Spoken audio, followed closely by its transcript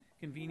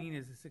convening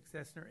as a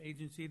successor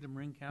agency, the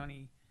Marin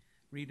County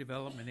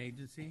Redevelopment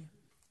Agency.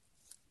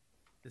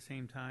 At the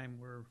same time,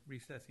 we're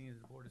recessing as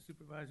the Board of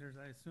Supervisors,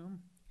 I assume.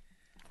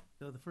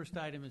 So the first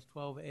item is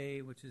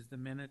 12A, which is the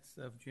minutes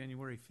of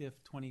January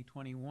 5th,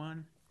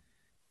 2021.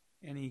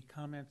 Any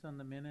comments on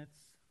the minutes?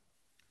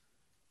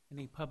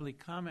 Any public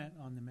comment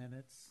on the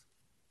minutes?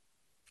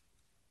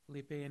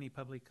 Felipe, any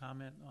public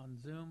comment on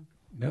Zoom?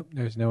 Nope,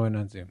 there's no one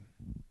on Zoom.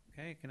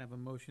 Okay, can I have a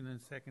motion and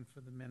a second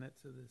for the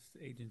minutes of this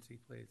agency,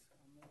 please?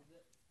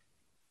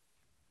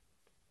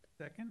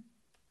 Second?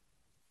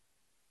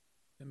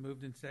 Been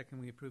moved in second.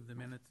 We approve the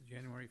minutes of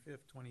January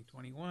 5th,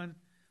 2021.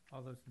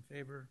 All those in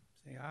favor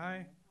say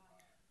aye.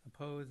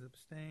 Oppose,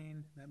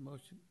 abstain. That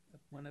motion,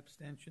 one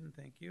abstention,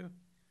 thank you.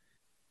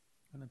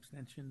 One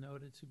abstention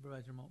noted,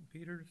 Supervisor Moulton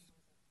Peters.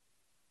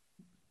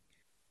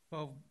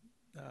 12,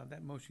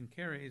 that motion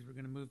carries. We're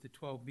going to move to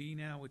 12B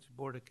now, which is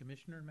Board of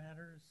Commissioner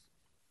matters.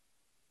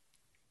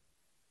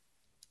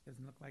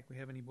 Doesn't look like we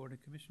have any Board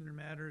of Commissioner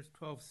matters.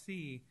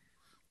 12C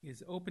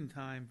is open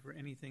time for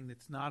anything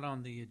that's not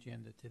on the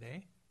agenda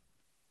today.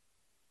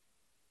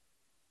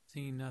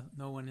 Seeing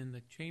no one in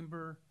the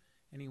chamber.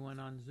 Anyone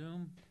on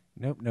Zoom?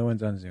 Nope, no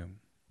one's on Zoom.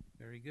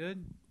 Very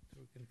good. So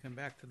we're going to come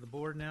back to the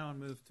board now and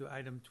move to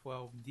item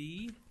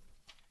 12D.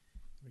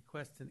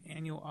 Request an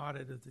annual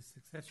audit of the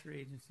successor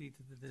agency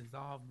to the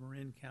dissolved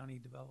Marin County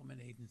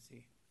Development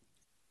Agency.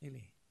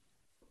 Lily.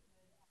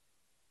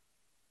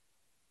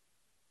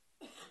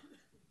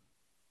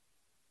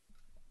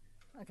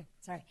 Okay,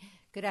 sorry.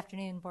 Good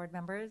afternoon, board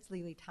members.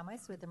 Lily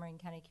Thomas with the Marin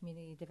County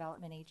Community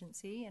Development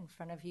Agency. In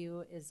front of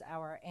you is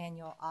our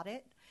annual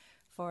audit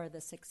for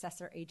the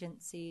successor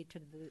agency to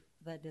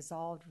the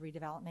dissolved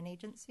redevelopment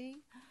agency,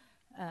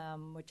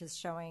 which is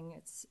showing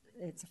it's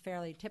a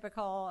fairly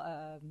typical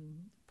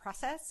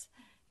process.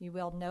 You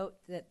will note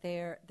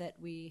that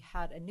we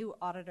had a new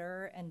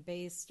auditor, and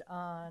based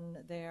on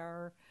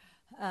their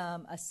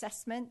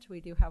assessment, we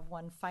do have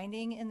one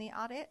finding in the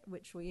audit,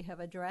 which we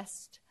have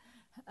addressed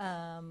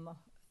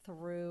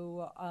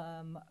through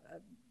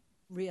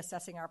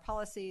reassessing our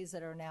policies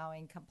that are now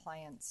in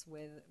compliance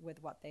with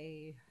what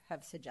they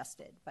have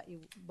suggested.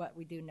 But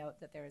we do note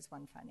that there is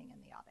one finding in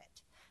the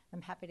audit.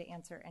 I'm happy to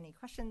answer any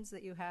questions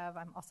that you have.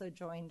 I'm also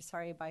joined,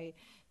 by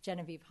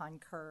Genevieve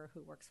Hahn-Kerr,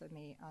 who works with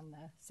me on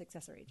the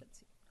successor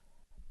agency.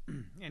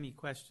 Any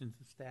questions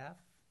of staff?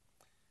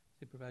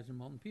 Supervisor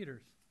Moulton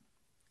Peters.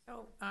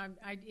 Oh,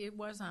 it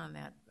was on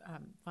that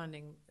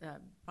finding,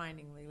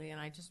 Lily, and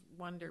I just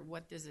wonder,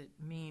 what does it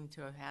mean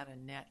to have had a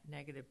net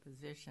negative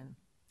position,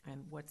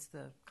 and what's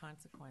the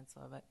consequence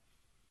of it?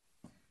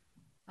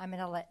 I'm going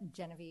to let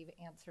Genevieve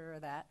answer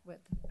that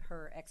with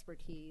her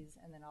expertise,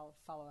 and then I'll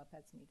follow up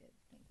as needed.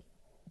 Thank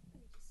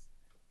you.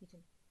 You can,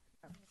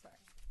 sorry.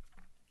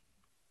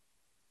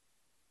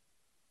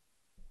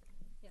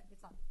 Yeah,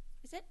 it's on.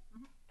 Is it?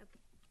 Mm-hmm. Okay.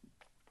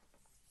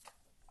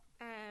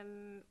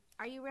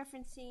 Are you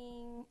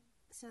referencing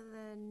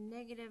the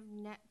negative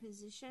net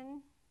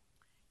position?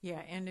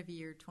 Yeah, end of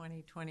year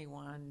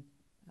 2021.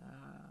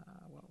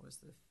 What was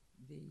the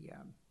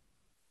I'm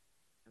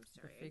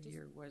sorry. the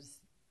figure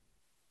was?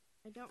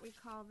 I don't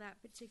recall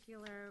that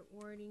particular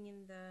wording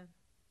in the.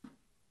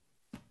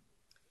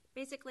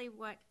 Basically,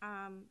 what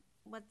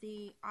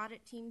the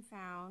audit team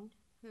found,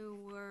 who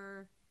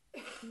were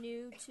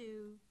new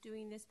to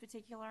doing this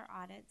particular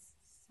audits,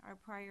 our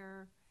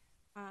prior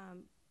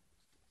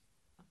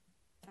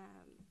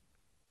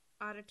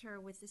auditor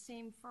with the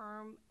same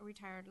firm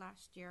retired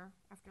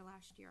after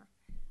last year.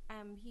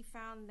 He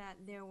found that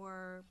there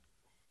were,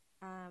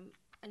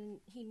 and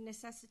he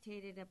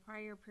necessitated a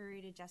prior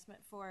period adjustment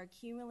for a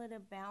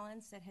cumulative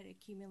balance that had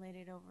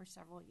accumulated over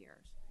several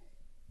years.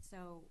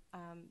 So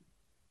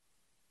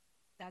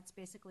that's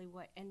basically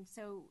what, and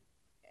so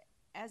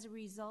as a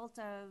result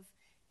of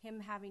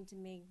him having to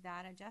make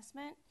that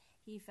adjustment,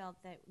 he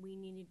felt that we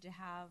needed to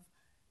have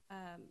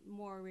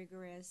more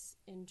rigorous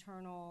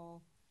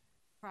internal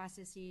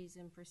processes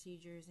and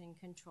procedures and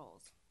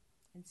controls.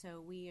 And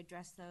so we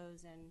addressed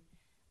those and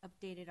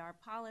updated our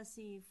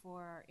policy for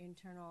our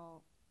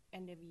internal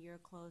end-of-year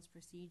close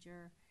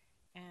procedure.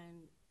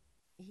 And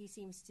he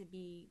seems to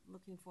be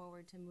looking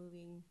forward to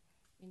moving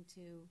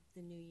into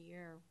the new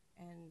year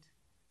and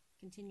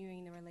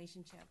continuing the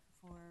relationship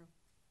for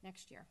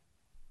next year.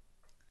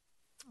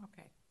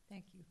 Okay,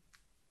 thank you.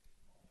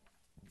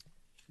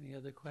 Any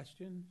other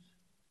questions?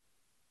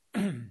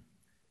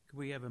 Could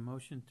we have a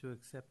motion to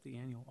accept the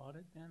annual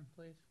audit then,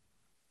 please?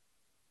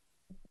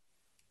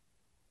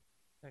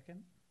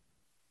 Second?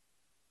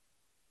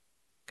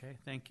 Okay,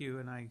 thank you.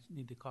 And I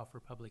need to call for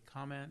public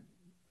comment.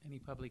 Any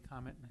public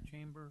comment in the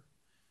chamber?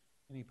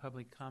 Any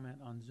public comment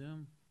on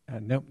Zoom?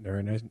 Nope, there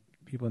are no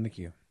people in the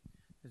queue.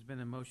 There's been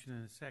a motion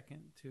and a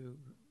second to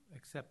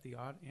accept the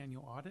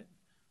annual audit.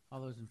 All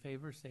those in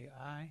favor say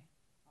aye.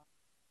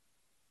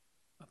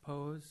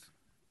 Oppose?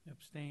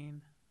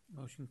 Abstain?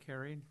 Motion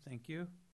carried. Thank you.